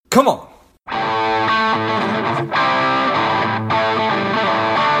Come on.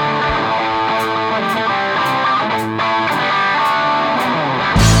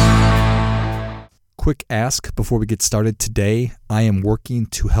 Quick ask before we get started. Today, I am working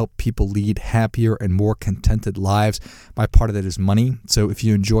to help people lead happier and more contented lives. My part of that is money. So if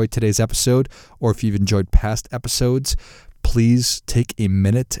you enjoyed today's episode or if you've enjoyed past episodes, please take a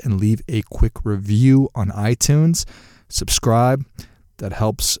minute and leave a quick review on iTunes. Subscribe. That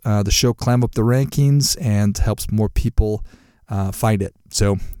helps the show climb up the rankings and helps more people find it.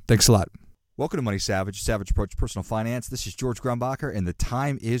 So thanks a lot. Welcome to Money Savage, Savage Approach Personal Finance. This is George Grumbacher, and the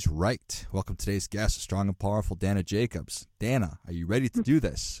time is right. Welcome to today's guest, strong and powerful Dana Jacobs. Dana, are you ready to do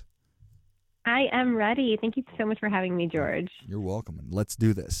this? I am ready. Thank you so much for having me, George. You're welcome, and let's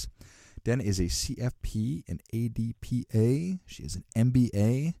do this. Dana is a CFP and ADPA. She is an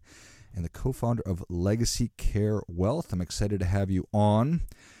MBA and the co-founder of Legacy Care Wealth. I'm excited to have you on.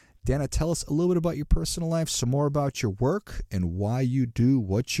 Dana, tell us a little bit about your personal life, some more about your work, and why you do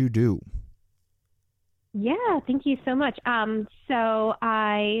what you do. Yeah, thank you so much. So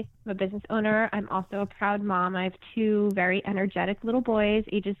I'm a business owner. I'm also a proud mom. I have two very energetic little boys,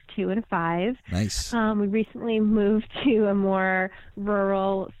 ages 2 and 5. Nice. We recently moved to a more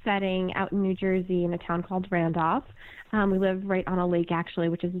rural setting out in New Jersey in a town called Randolph. We live right on a lake, actually,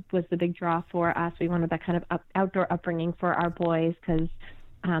 which was the big draw for us. We wanted that kind of outdoor upbringing for our boys because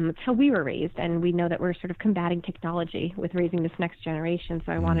it's how we were raised, and we know that we're sort of combating technology with raising this next generation,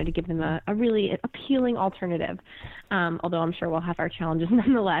 so I wanted to give them a really appealing alternative, although I'm sure we'll have our challenges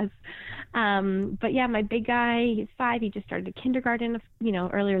nonetheless. But yeah, my big guy, he's 5. He just started kindergarten,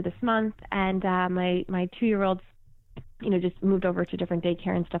 earlier this month, and my 2-year-old's just moved over to different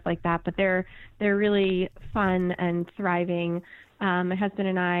daycare and stuff like that. But they're really fun and thriving. My husband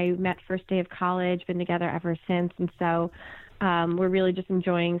and I met first day of college, been together ever since. And so we're really just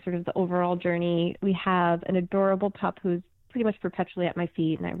enjoying sort of the overall journey. We have an adorable pup who's pretty much perpetually at my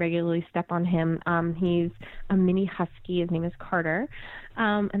feet, and I regularly step on him. He's a mini husky. His name is Carter.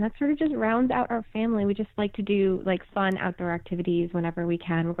 And that sort of just rounds out our family. We just like to do fun outdoor activities whenever we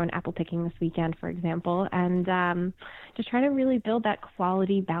can. We're going apple picking this weekend, for example, and just try to really build that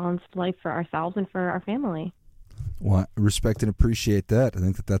quality, balanced life for ourselves and for our family. Well, I respect and appreciate that. I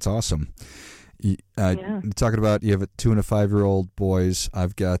think that's awesome. Talking about you have a 2 and a 5-year-old boys.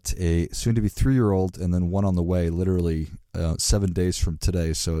 I've got a soon-to-be 3-year-old and then one on the way, literally 7 days from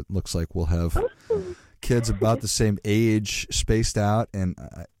today. So it looks like we'll have kids about the same age, spaced out. And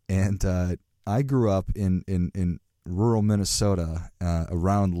I grew up in rural Minnesota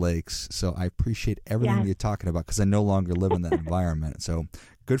around lakes, so I appreciate everything you're talking about because I no longer live in that environment. So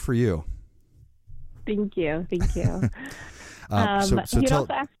good for you. Thank you. You So also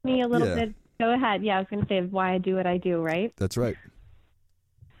asked me a little bit. Go ahead. Yeah, I was going to say why I do what I do, right? That's right.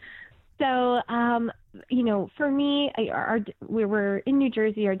 So, for me, we were in New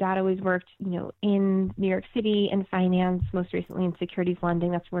Jersey. Our dad always worked, in New York City in finance, most recently in securities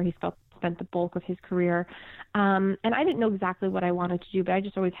lending. That's where he spent the bulk of his career. And I didn't know exactly what I wanted to do, but I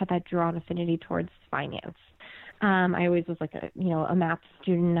just always had that drawn affinity towards finance. I always was a math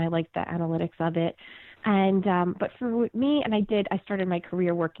student. I liked the analytics of it. And, but for me, and I started my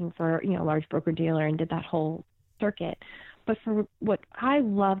career working for, a large broker dealer and did that whole circuit. But for what I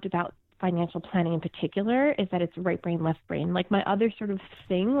loved about financial planning in particular is that it's right brain, left brain. My other sort of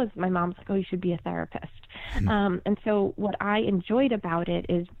thing was my mom's like, oh, you should be a therapist. And so what I enjoyed about it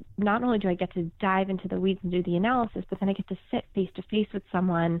is not only do I get to dive into the weeds and do the analysis, but then I get to sit face to face with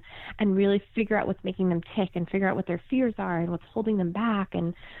someone and really figure out what's making them tick and figure out what their fears are and what's holding them back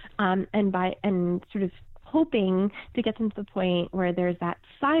and sort of hoping to get them to the point where there's that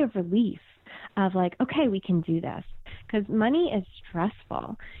sigh of relief of okay, we can do this. Because money is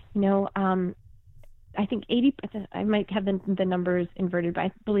stressful. I think 80%, I might have the numbers inverted, but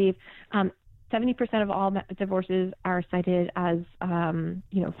I believe 70% of all divorces are cited as,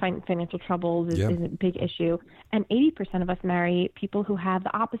 financial troubles is a big issue. And 80% of us marry people who have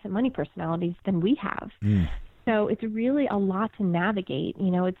the opposite money personalities than we have. So it's really a lot to navigate.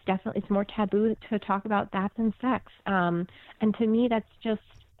 It's more taboo to talk about that than sex. And to me, that's just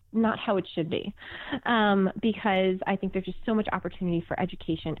not how it should be, because I think there's just so much opportunity for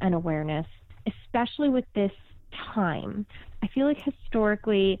education and awareness, especially with this time. I feel like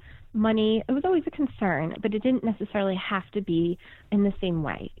historically money, it was always a concern, but it didn't necessarily have to be in the same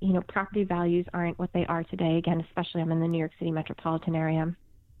way. Property values aren't what they are today. Again, especially I'm in the New York City metropolitan area.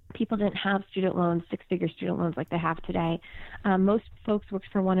 People didn't have student loans, six-figure student loans like they have today. Most folks worked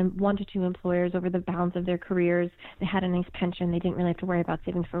for one to two employers over the bounds of their careers. They had a nice pension. They didn't really have to worry about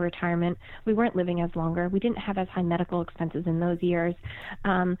saving for retirement. We weren't living as longer. We didn't have as high medical expenses in those years.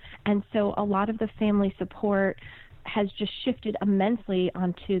 And so a lot of the family support has just shifted immensely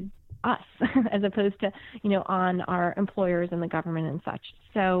onto us as opposed to, on our employers and the government and such.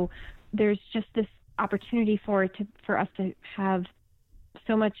 So there's just this opportunity for us to have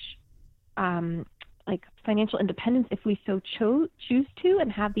so much like financial independence if we so choose to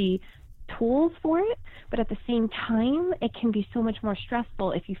and have the tools for it. But at the same time, it can be so much more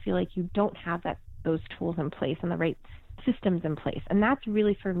stressful if you feel like you don't have those tools in place and the right systems in place. And that's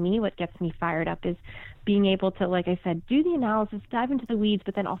really, for me, what gets me fired up is being able to, like I said, do the analysis, dive into the weeds,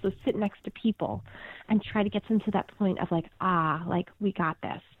 but then also sit next to people and try to get them to that point of we got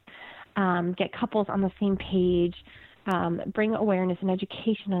this. Get couples on the same page, bring awareness and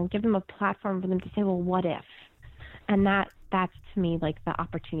education and give them a platform for them to say, well, what if? And that's to me like the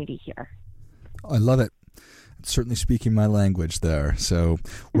opportunity here. I love it. It's certainly speaking my language there. So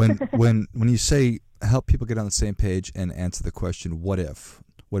when you say help people get on the same page and answer the question, what if?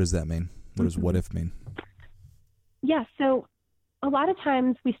 What does that mean? What does what if mean? Yeah, so a lot of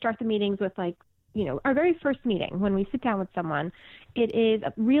times we start the meetings with our very first meeting when we sit down with someone, it is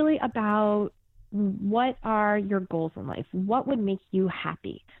really about what are your goals in life? What would make you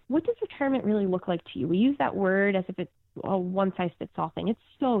happy? What does retirement really look like to you? We use that word as if it's a one-size-fits-all thing. It's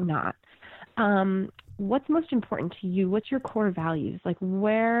so not. What's most important to you? What's your core values? Like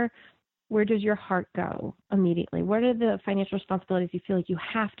where does your heart go immediately? What are the financial responsibilities you feel like you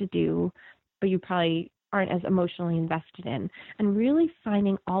have to do, but you probably aren't as emotionally invested in? And really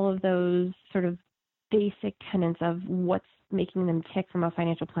finding all of those sort of basic tenets of what's making them tick from a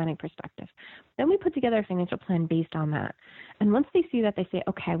financial planning perspective. Then we put together a financial plan based on that. And once they see that, they say,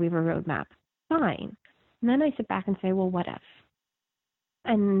 okay, we have a roadmap. Fine. And then I sit back and say, well, what if?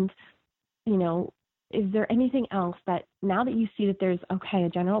 And, is there anything else that now that you see that there's, a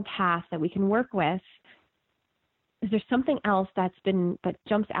general path that we can work with, is there something else that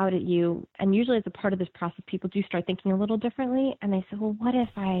jumps out at you? And usually as a part of this process, people do start thinking a little differently. And they say, well, what if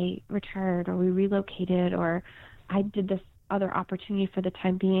I retired or we relocated or I did this other opportunity for the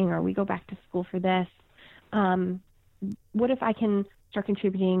time being, or we go back to school for this? What if I can start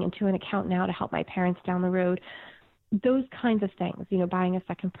contributing into an account now to help my parents down the road? Those kinds of things, buying a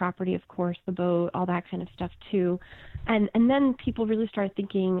second property, of course, the boat, all that kind of stuff too. And then people really start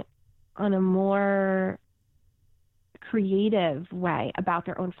thinking on a more creative way about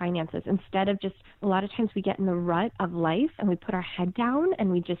their own finances instead of just, a lot of times we get in the rut of life and we put our head down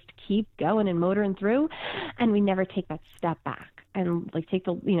and we just keep going and motoring through and we never take that step back and take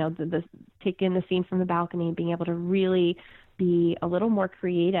take in the scene from the balcony, being able to really be a little more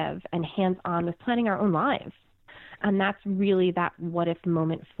creative and hands-on with planning our own lives. And that's really that what if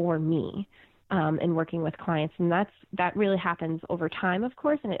moment for me in working with clients. And that really happens over time, of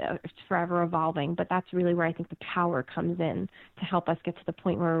course, and it's forever evolving. But that's really where I think the power comes in to help us get to the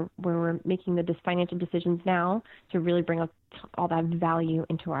point where we're making the financial decisions now to really bring all that value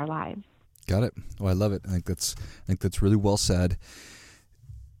into our lives. Got it. Oh, I love it. I think that's really well said.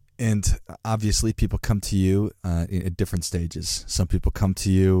 And obviously people come to you at different stages. Some people come to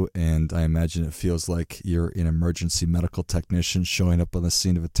you and I imagine it feels like you're an emergency medical technician showing up on the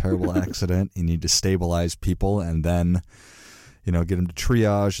scene of a terrible accident. You need to stabilize people and then, get them to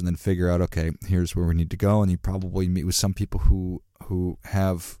triage and then figure out, okay, here's where we need to go. And you probably meet with some people who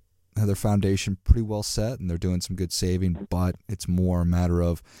have their foundation pretty well set and they're doing some good saving, but it's more a matter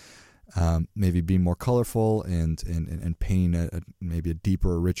of maybe being more colorful and painting maybe a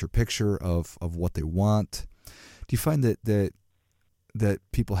deeper, richer picture of what they want. Do you find that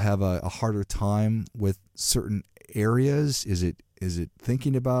people have a harder time with certain areas? Is it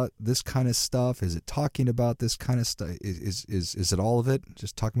thinking about this kind of stuff? Is it talking about this kind of stuff? Is it all of it?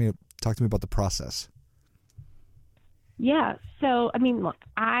 Just talk to me about the process. Yeah. So, look,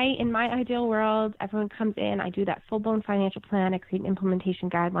 in my ideal world, everyone comes in, I do that full-blown financial plan, I create an implementation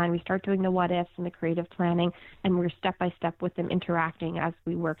guideline, we start doing the what-ifs and the creative planning, and we're step-by-step with them interacting as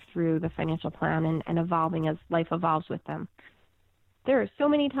we work through the financial plan and evolving as life evolves with them. There are so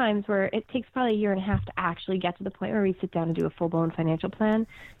many times where it takes probably a year and a half to actually get to the point where we sit down and do a full-blown financial plan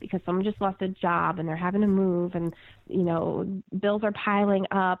because someone just lost a job and they're having to move and, bills are piling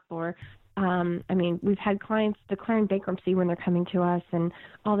up or we've had clients declaring bankruptcy when they're coming to us and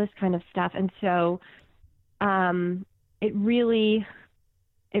all this kind of stuff. And so it really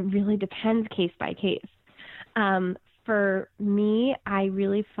depends case by case. For me, I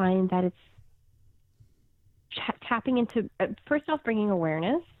really find that it's tapping into, first off, bringing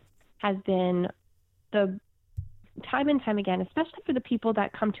awareness has been the time and time again, especially for the people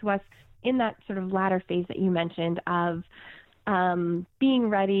that come to us in that sort of latter phase that you mentioned of being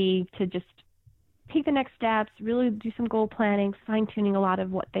ready to just take the next steps, really do some goal planning, fine-tuning a lot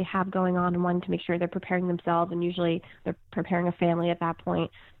of what they have going on and wanting to make sure they're preparing themselves, and usually they're preparing a family at that point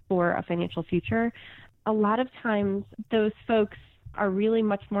for a financial future. A lot of times those folks are really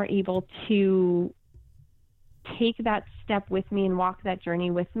much more able to take that step with me and walk that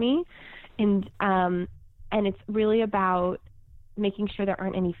journey with me. And it's really about making sure there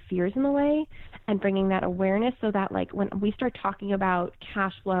aren't any fears in the way and bringing that awareness so that, like, when we start talking about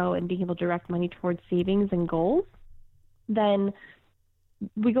cash flow and being able to direct money towards savings and goals, then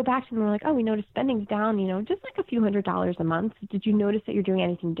we go back to them and we're like, oh, we noticed spending's down, just like a few $100s a month. Did you notice that you're doing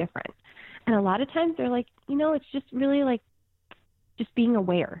anything different? And a lot of times they're like, it's just really like just being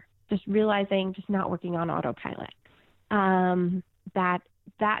aware, just realizing, just not working on autopilot. That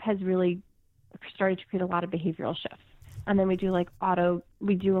has really started to create a lot of behavioral shifts. And then we do a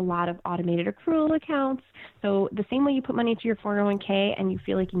lot of automated accrual accounts. So the same way you put money into your 401k and you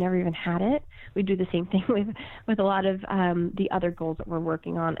feel like you never even had it, we do the same thing with a lot of the other goals that we're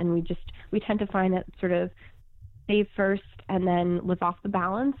working on. And we tend to find that sort of save first and then live off the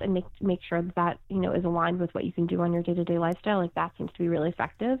balance and make sure that is aligned with what you can do on your day-to-day lifestyle. Like, that seems to be really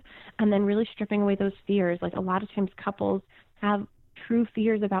effective. And then really stripping away those fears. Like, a lot of times couples have true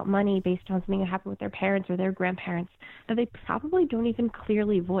fears about money based on something that happened with their parents or their grandparents that they probably don't even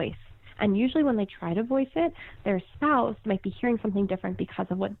clearly voice. And usually when they try to voice it, their spouse might be hearing something different because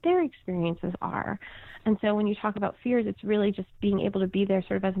of what their experiences are. And so when you talk about fears, it's really just being able to be there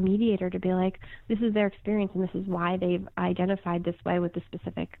sort of as a mediator to be like, this is their experience and this is why they've identified this way with the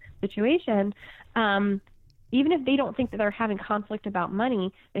specific situation. Even if they don't think that they're having conflict about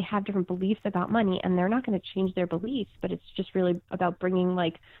money, they have different beliefs about money, and they're not going to change their beliefs, but it's just really about bringing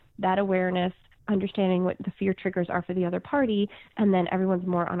that awareness, understanding what the fear triggers are for the other party, and then everyone's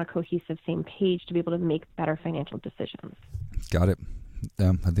more on a cohesive same page to be able to make better financial decisions. Got it.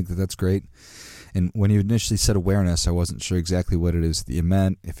 I think that's great. And when you initially said awareness, I wasn't sure exactly what it is that you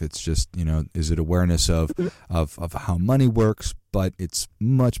meant. If it's just, is it awareness of how money works? But it's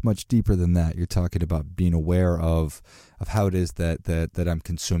much, much deeper than that. You're talking about being aware of how it is that I'm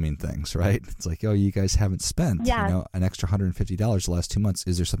consuming things, right? It's like, oh, you guys haven't spent an extra $150 the last 2 months.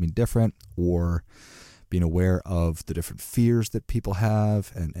 Is there something different? Or being aware of the different fears that people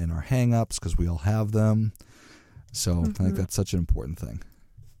have and our hang-ups, because we all have them. So I think that's such an important thing.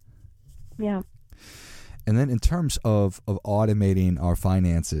 Yeah. And then in terms of automating our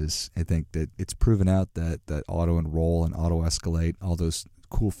finances, I think that it's proven out that auto enroll and auto escalate, all those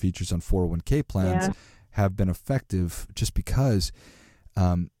cool features on 401k plans have been effective just because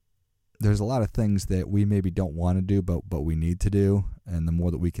there's a lot of things that we maybe don't want to do, but we need to do. And the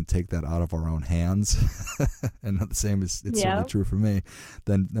more that we can take that out of our own hands, and the same is certainly true for me,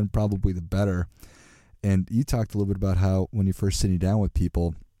 then probably the better. And you talked a little bit about how when you're first sitting down with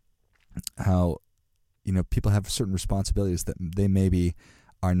people, how people have certain responsibilities that they maybe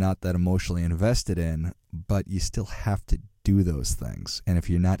are not that emotionally invested in, but you still have to do those things. And if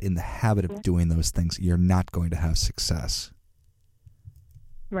you're not in the habit of doing those things, you're not going to have success.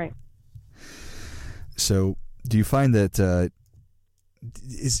 Right. So do you find that, do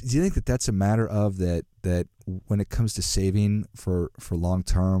you think that that's a matter of that when it comes to saving for long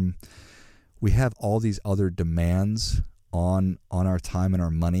term, we have all these other demands on our time and our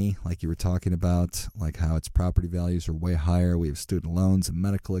money, like you were talking about, like how its property values are way higher, we have student loans and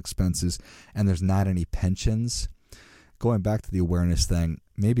medical expenses, and there's not any pensions? Going back to the awareness thing,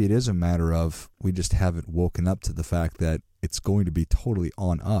 maybe it is a matter of we just haven't woken up to the fact that it's going to be totally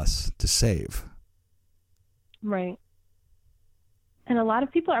on us to save. Right. And a lot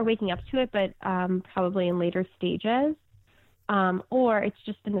of people are waking up to it, but probably in later stages. Or it's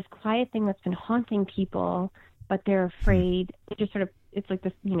just been this quiet thing that's been haunting people, but they're afraid. It just sort of, it's like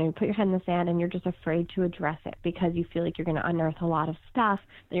this, you put your head in the sand and you're just afraid to address it because you feel like you're going to unearth a lot of stuff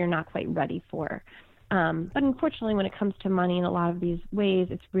that you're not quite ready for. But unfortunately, when it comes to money in a lot of these ways,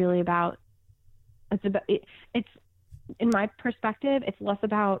 it's really about, it's in my perspective, it's less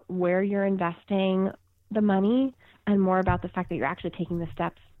about where you're investing the money and more about the fact that you're actually taking the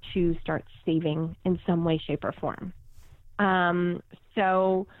steps to start saving in some way, shape, or form.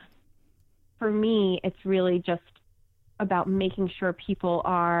 So for me, it's really just about making sure people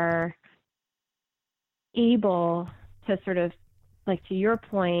are able to sort of, like to your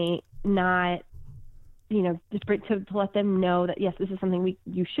point, not just to let them know that, yes, this is something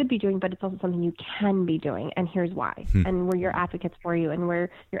you should be doing, but it's also something you can be doing, and here's why. And we're your advocates for you, and we're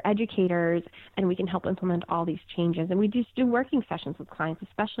your educators, and we can help implement all these changes. And we just do working sessions with clients,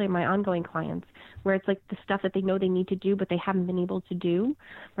 especially my ongoing clients, where it's like the stuff that they know they need to do, but they haven't been able to do,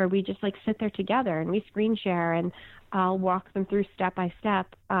 where we just like sit there together and we screen share, and I'll walk them through step by step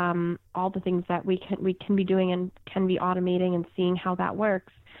all the things that we can be doing and can be automating and seeing how that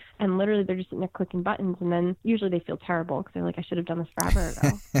works. And literally, they're just sitting there clicking buttons, and then usually they feel terrible because they're like, "I should have done this forever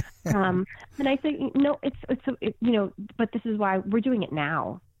ago." And I say, no, but this is why we're doing it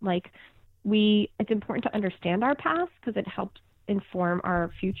now. Like, it's important to understand our past because it helps inform our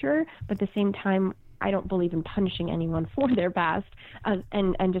future. But at the same time, I don't believe in punishing anyone for their past,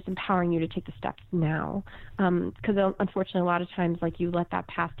 and just empowering you to take the steps now. Because unfortunately, a lot of times, like, you let that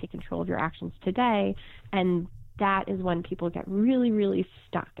past take control of your actions today, and that is when people get really, really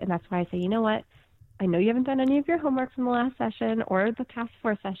stuck. And that's why I say, you know what? I know you haven't done any of your homework from the last session or the past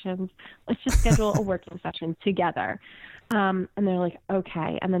 4 sessions. Let's just schedule a working session together. And they're like,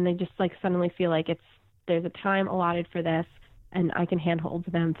 okay. And then they just like suddenly feel like there's a time allotted for this, and I can handhold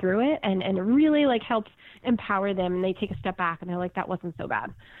them through it. And it really like helps empower them, and they take a step back and they're like, that wasn't so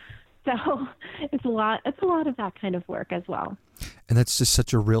bad. So it's a lot of that kind of work as well. And that's just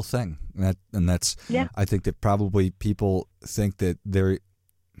such a real thing. I think that probably people think that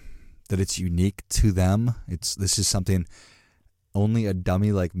it's unique to them. This is something only a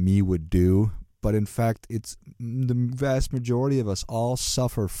dummy like me would do. But in fact, it's the vast majority of us all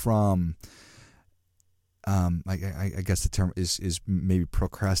suffer from, I guess the term is maybe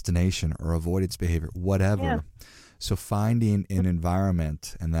procrastination or avoidance behavior, whatever. Yeah. So finding an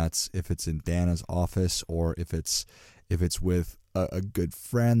environment, and that's if it's in Dana's office or if it's with a good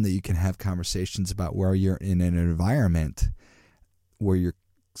friend that you can have conversations about, where you're in an environment where you're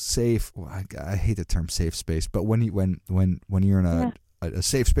safe. Well, I hate the term safe space, but when you're in a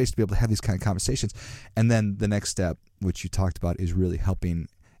safe space to be able to have these kind of conversations. And then the next step, which you talked about, is really helping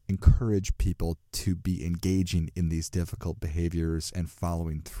encourage people to be engaging in these difficult behaviors and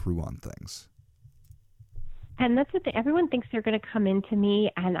following through on things. And that's the thing. Everyone thinks they're going to come into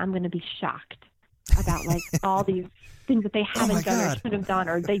me and I'm going to be shocked about like all these things that they haven't done or should have done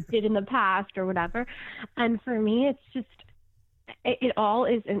or they did in the past or whatever. And for me, it's just,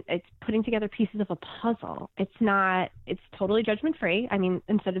 it's putting together pieces of a puzzle. It's totally judgment free. I mean,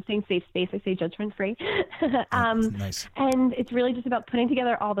 instead of saying safe space, I say judgment free. Nice. And it's really just about putting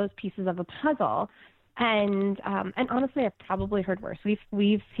together all those pieces of a puzzle. And honestly, I've probably heard worse.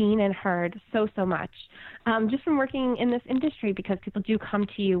 We've seen and heard so much just from working in this industry, because people do come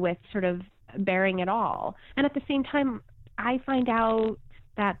to you with sort of bearing it all. And at the same time, I find out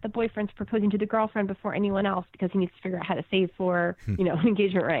that the boyfriend's proposing to the girlfriend before anyone else because he needs to figure out how to save for, an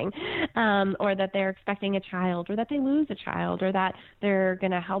engagement ring, or that they're expecting a child, or that they lose a child, or that they're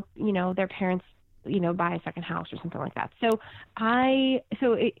going to help, their parents, buy a second house or something like that. So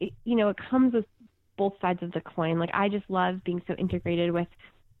it comes with both sides of the coin. Like, I just love being so integrated with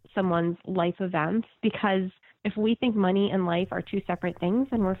someone's life events, because if we think money and life are two separate things,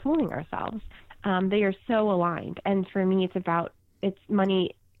 then we're fooling ourselves. They are so aligned. And for me,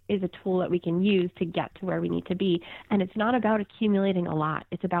 money is a tool that we can use to get to where we need to be. And it's not about accumulating a lot.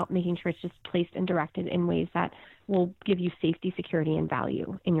 It's about making sure it's just placed and directed in ways that will give you safety, security, and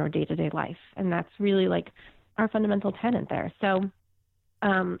value in your day-to-day life. And that's really like our fundamental tenet there. So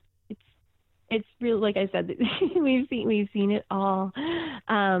it's really, like I said, we've seen it all.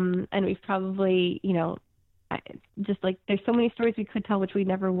 And we've probably, just like, there's so many stories we could tell, which we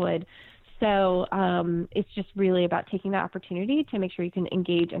never would. So it's just really about taking that opportunity to make sure you can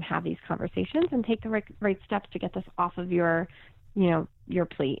engage and have these conversations and take the right steps to get this off of your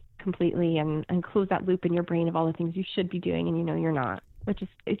plate completely, and close that loop in your brain of all the things you should be doing and you're not. Which is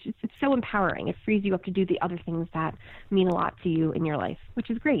it's so empowering. It frees you up to do the other things that mean a lot to you in your life, which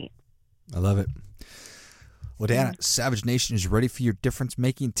is great. I love it. Well, Dana, Savage Nation is ready for your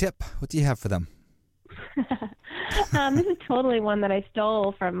difference-making tip. What do you have for them? This is totally one that I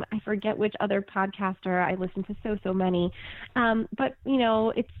stole from, I forget which other podcaster. I listen to so many. But,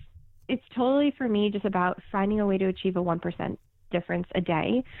 it's totally, for me, just about finding a way to achieve a 1% difference a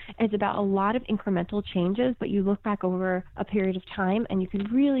day. It's about a lot of incremental changes, but you look back over a period of time and you can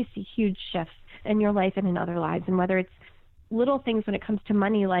really see huge shifts in your life and in other lives. And whether it's little things when it comes to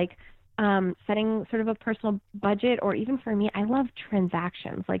money, like setting sort of a personal budget, or even for me, I love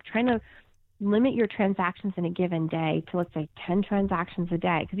transactions, like trying to limit your transactions in a given day to, let's say, 10 transactions a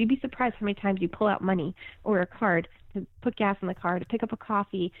day, because you'd be surprised how many times you pull out money or a card to put gas in the car, to pick up a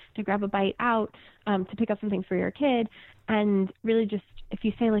coffee, to grab a bite out, to pick up something for your kid. And really just, if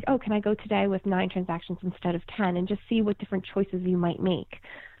you say like, oh, can I go today with 9 transactions instead of 10, and just see what different choices you might make.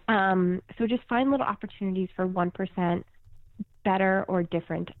 So just find little opportunities for 1% better or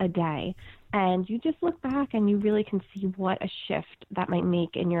different a day. And you just look back and you really can see what a shift that might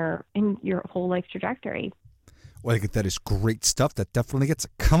make in your whole life trajectory. Well, I think that is great stuff. That definitely gets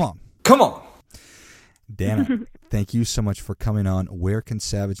it. Come on. Dana, thank you so much for coming on. Where can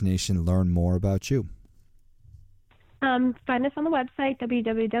Savage Nation learn more about you? Find us on the website,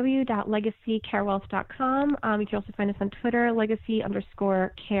 www.legacycarewealth.com. You can also find us on Twitter,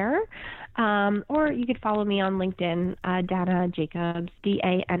 legacy_care. Or you could follow me on LinkedIn, Dana Jacobs,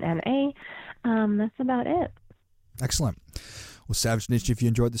 DANNA. That's about it. Excellent. Well, Savage Nation, if you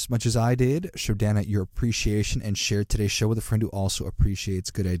enjoyed this as much as I did, show Dana your appreciation and share today's show with a friend who also appreciates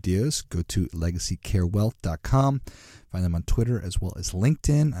good ideas. Go to legacycarewealth.com. Find them on Twitter as well as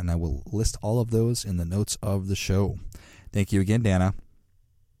LinkedIn, and I will list all of those in the notes of the show. Thank you again, Dana.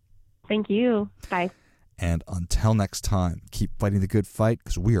 Thank you. Bye. And until next time, keep fighting the good fight,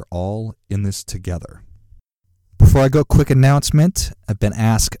 because we are all in this together. Before I go, quick announcement. I've been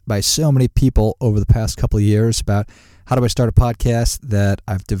asked by so many people over the past couple of years about how do I start a podcast, that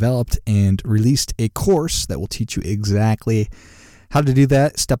I've developed and released a course that will teach you exactly how to do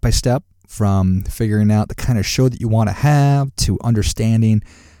that step by step, from figuring out the kind of show that you want to have to understanding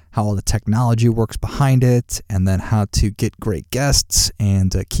how all the technology works behind it, and then how to get great guests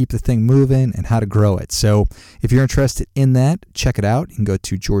and keep the thing moving and how to grow it. So if you're interested in that, check it out. You can go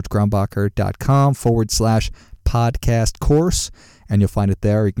to georgegrumbacher.com/podcast course, and you'll find it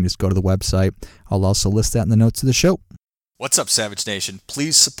there. You can just go to the website. I'll also list that in the notes of the show. What's up, Savage Nation?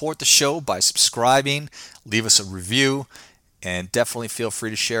 Please support the show by subscribing, leave us a review, and definitely feel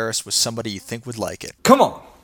free to share us with somebody you think would like it. Come on!